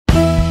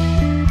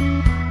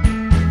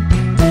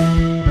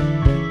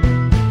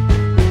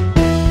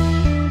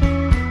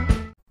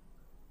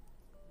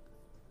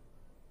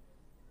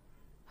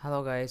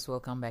Hello guys,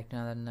 welcome back to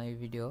another new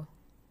video.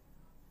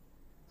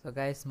 So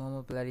guys,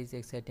 MuMu player is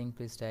exciting,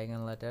 please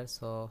diagonal letter.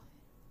 So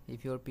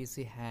if your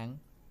PC hang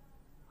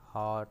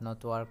or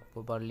not work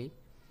properly,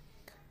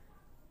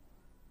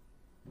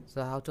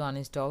 so how to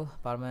uninstall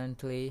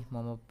permanently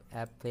MuMu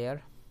app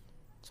player.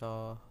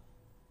 So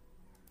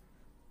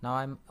now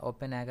I'm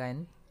open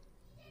again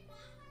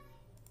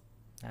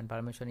and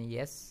permission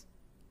yes.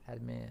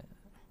 This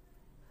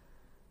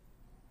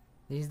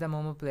is the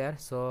MuMu player.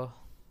 So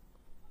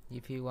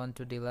if you want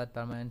to delete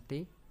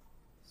permanently,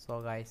 so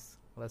guys,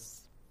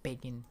 let's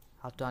begin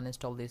how to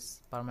uninstall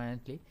this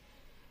permanently.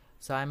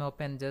 So I'm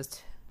open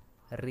just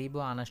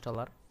Rebo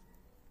uninstaller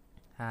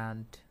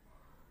and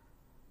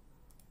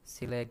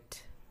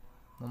select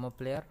MuMu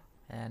player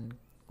and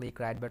click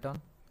right button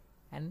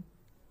and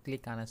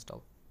click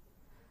uninstall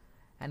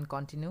and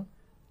continue.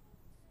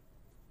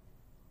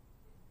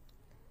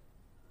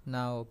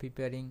 Now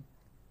preparing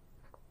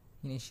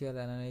initial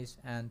analyze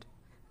and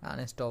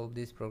uninstall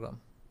this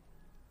program.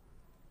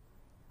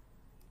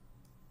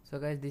 So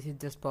guys, this is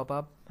just pop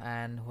up,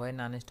 and when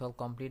uninstall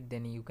complete,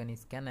 then you can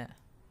scan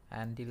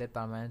and delete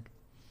permanent.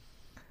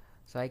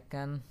 So I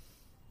can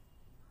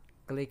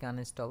click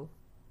uninstall.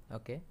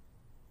 Okay,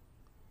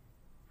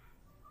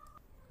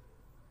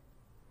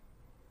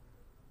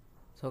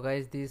 so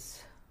guys,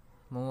 this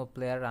MuMu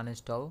player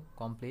uninstall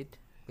complete.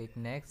 Click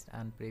next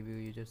and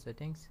preview user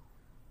settings.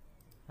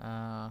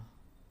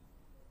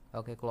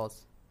 Okay,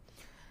 close.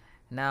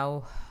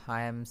 Now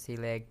I am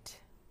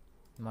select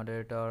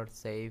moderator,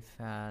 save,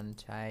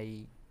 and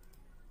I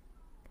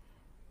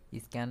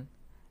scan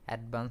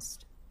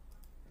advanced.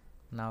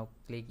 Now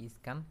click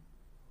scan.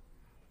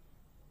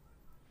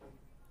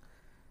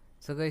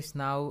 So guys,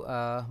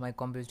 now my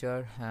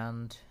computer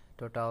and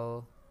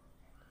total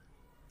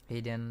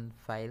hidden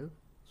file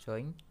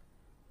showing.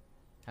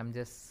 I'm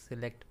just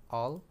select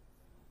all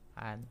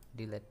and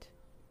delete,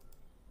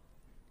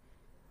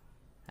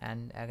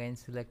 and again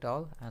select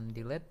all and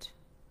delete.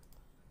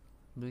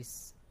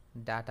 This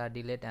data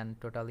delete and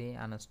totally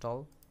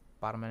uninstall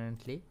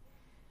permanently.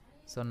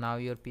 So now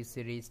your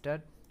PC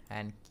restart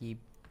and keep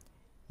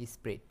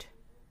spread.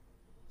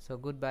 So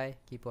goodbye,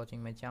 keep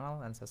watching my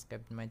channel and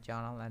subscribe to my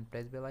channel and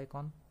press bell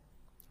icon,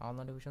 all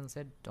notifications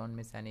set, don't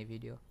miss any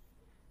video.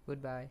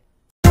 Goodbye.